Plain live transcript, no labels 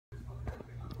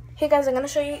Hey guys, I'm going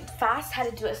to show you fast how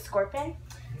to do a scorpion.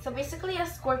 So basically a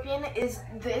scorpion is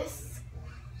this.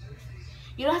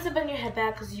 You don't have to bend your head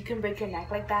back because you can break your neck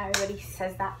like that. Everybody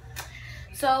says that.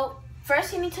 So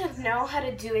first you need to know how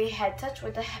to do a head touch.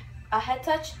 With a head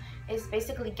touch is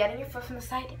basically getting your foot from the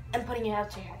side and putting it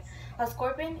out to your head. A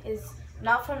scorpion is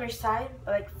not from your side,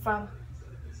 but like from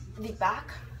the back.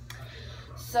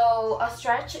 So a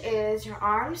stretch is your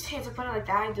arms. You have to put it like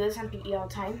that. I do this on PE all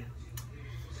the time.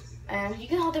 And you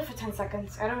can hold it for 10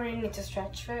 seconds. I don't really need to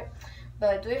stretch for it,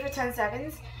 but do it for 10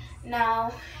 seconds.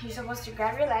 Now, you're supposed to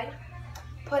grab your leg,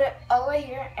 put it all the way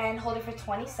here, and hold it for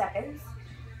 20 seconds.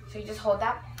 So you just hold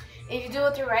that. If you do it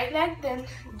with your right leg, then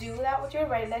do that with your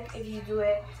right leg. If you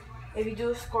do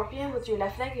a scorpion with your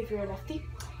left leg, if you're a lefty,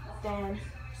 then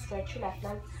stretch your left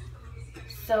leg.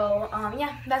 So,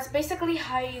 yeah, that's basically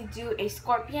how you do a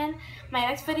scorpion. My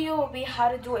next video will be how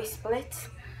to do a split.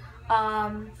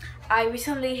 I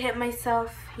recently hit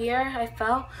myself here. I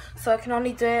fell, so I can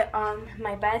only do it on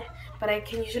my bed, but I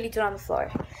can usually do it on the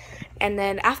floor. And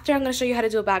then after, I'm going to show you how to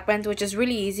do a back bend, which is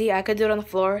really easy. I could do it on the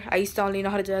floor. I used to only know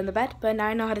how to do it on the bed, but now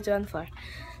I know how to do it on the floor.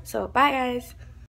 So bye guys.